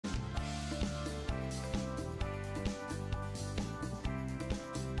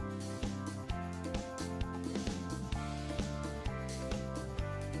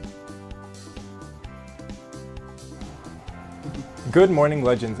Good morning,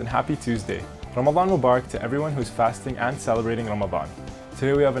 legends, and happy Tuesday. Ramadan Mubarak to everyone who's fasting and celebrating Ramadan.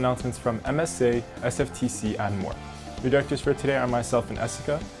 Today we have announcements from MSA, SFTC, and more. Your directors for today are myself and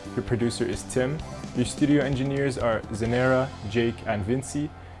Essica. Your producer is Tim. Your studio engineers are Zonara, Jake, and Vincee.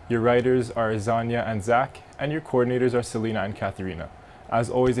 Your writers are Za'nyah and Zach. And your coordinators are Selena and Catherena. As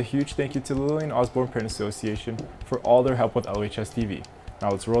always, a huge thank you to Lillian Osborne Parents Association for all their help with LOHS TV. Now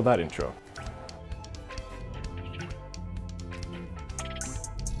let's roll that intro.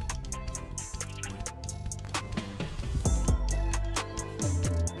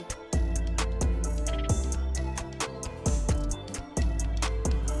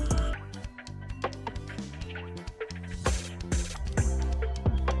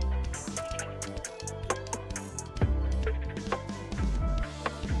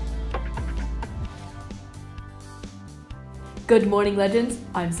 Good morning, legends.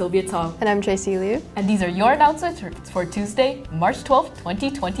 I'm Silvia. And I'm Tracy Liu. And these are your announcements for Tuesday, March 12th,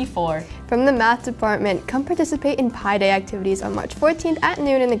 2024. From the math department, come participate in Pi Day activities on March 14th at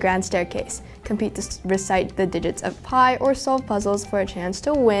noon in the Grand Staircase. Compete to recite the digits of pi or solve puzzles for a chance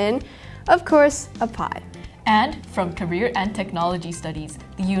to win, of course, a pie. And from Career and Technology Studies,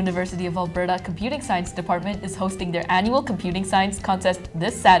 the University of Alberta Computing Science Department is hosting their annual Computing Science contest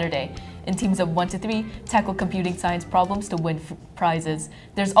this Saturday. In teams of 1 to 3, tackle computing science problems to win prizes.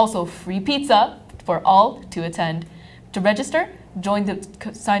 There's also free pizza for all to attend. To register, join the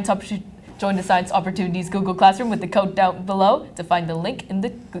Science Opportunities Google Classroom with the code down below to find the link in the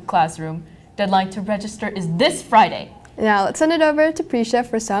classroom. Deadline to register is this Friday. Now let's send it over to Prisha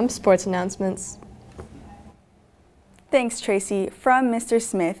for some sports announcements. Thanks, Tracy. From Mr.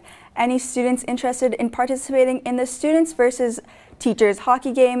 Smith, any students interested in participating in the Students versus Teachers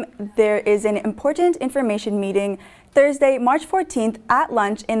hockey game, there is an important information meeting Thursday, March 14th at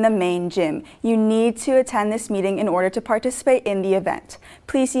lunch in the main gym. You need to attend this meeting in order to participate in the event.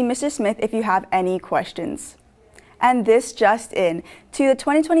 Please see Mr. Smith if you have any questions. And this just in, to the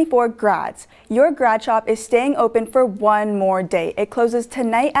 2024 grads, your grad shop is staying open for one more day. It closes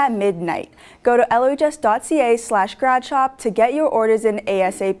tonight at midnight. Go to lohs.ca/gradshop to get your orders in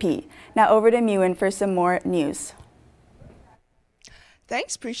ASAP. Now over to Muin for some more news.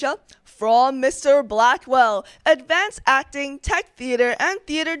 Thanks, Prisha. From Mr. Blackwell, Advanced Acting, Tech Theater, and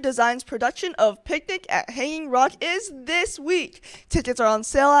Theater Design's production of Picnic at Hanging Rock is this week. Tickets are on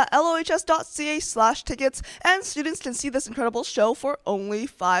sale at lohs.ca/tickets, and students can see this incredible show for only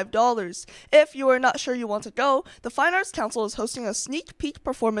 $5. If you are not sure you want to go, the Fine Arts Council is hosting a sneak peek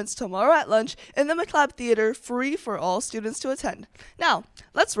performance tomorrow at lunch in the McLeod Theater, free for all students to attend. Now,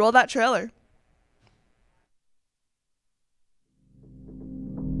 let's roll that trailer.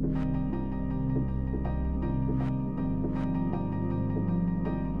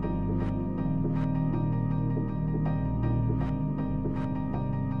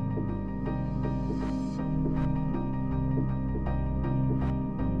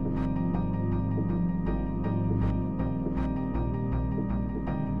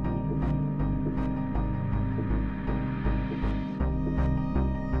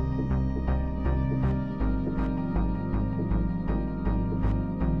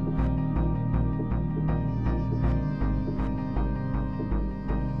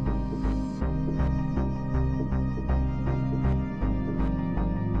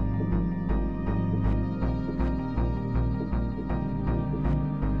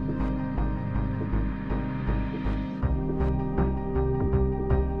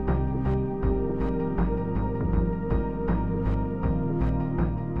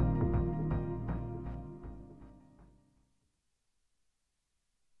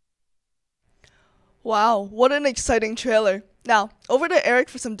 Wow, what an exciting trailer. Now, over to Eric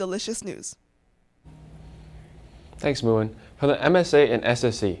for some delicious news. Thanks, Muin. From the MSA and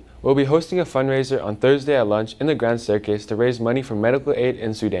SSC, we'll be hosting a fundraiser on Thursday at lunch in the Grand Staircase to raise money for medical aid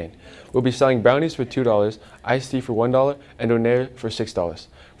in Sudan. We'll be selling brownies for $2, iced tea for $1, and donair for $6.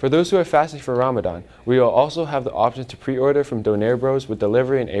 For those who are fasting for Ramadan, we will also have the option to pre-order from Donair Bros with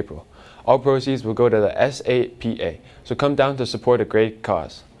delivery in April. All proceeds will go to the SAPA, so come down to support a great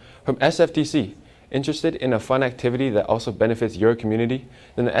cause. From SFTC, interested in a fun activity that also benefits your community?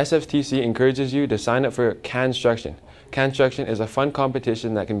 Then the SFTC encourages you to sign up for Canstruction. Canstruction is a fun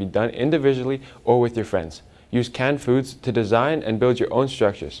competition that can be done individually or with your friends. Use canned foods to design and build your own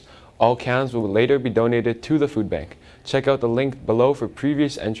structures. All cans will later be donated to the food bank. Check out the link below for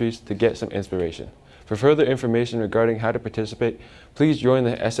previous entries to get some inspiration. For further information regarding how to participate, please join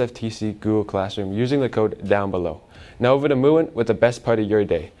the SFTC Google Classroom using the code down below. Now over to Muin with the best part of your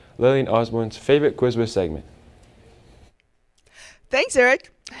day, Lillian Osborne's favorite quiz with segment. Thanks,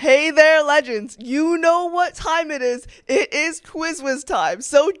 Eric. Hey there, legends! You know what time it is. It is Quiz Whiz time.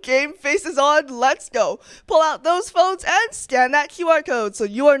 So game face is on, let's go. Pull out those phones and scan that QR code so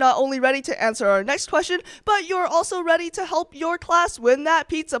you are not only ready to answer our next question, but you're also ready to help your class win that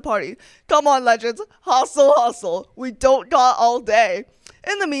pizza party. Come on, legends. Hustle, hustle. We don't got all day.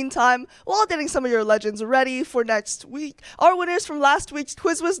 In the meantime, while getting some of your legends ready for next week, our winners from last week's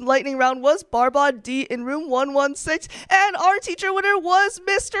Quiz Whiz lightning round was Barbod D in room 116, and our teacher winner was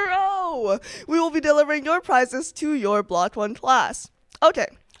Mr. O. We will be delivering your prizes to your Block 1 class. Okay,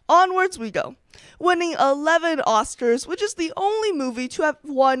 onwards we go. Winning 11 Oscars, which is the only movie to have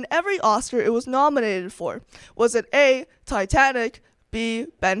won every Oscar it was nominated for. Was it A, Titanic, B,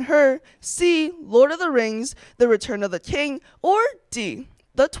 Ben-Hur, C, Lord of the Rings, The Return of the King, or D,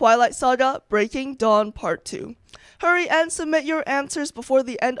 The Twilight Saga, Breaking Dawn Part 2? Hurry and submit your answers before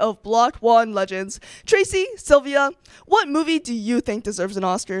the end of Block 1, legends. Tracy, Silvia, what movie do you think deserves an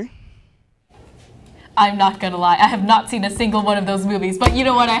Oscar? I'm not gonna lie, I have not seen a single one of those movies, but you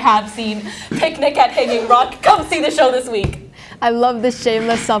know what I have seen? Picnic at Hanging Rock. Come see the show this week. I love this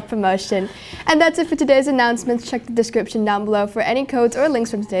shameless self-promotion. And that's it for today's announcements. Check the description down below for any codes or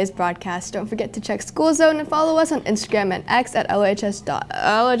links from today's broadcast. Don't forget to check School Zone and follow us on Instagram and X at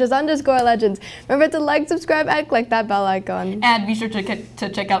LOHS_legends. Remember to like, subscribe, and click that bell icon. And be sure to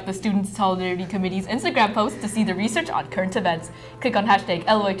check out the Student Solidarity Committee's Instagram post to see the research on current events. Click on hashtag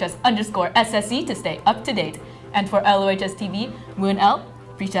LOHS_SSE to stay up to date. And for LOHS TV, Moon L,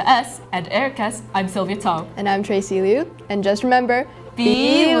 Prisha S, and Eric S, I'm Sylvia Tong. And I'm Tracy Liu. And just remember,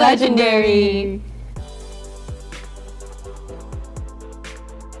 Be legendary!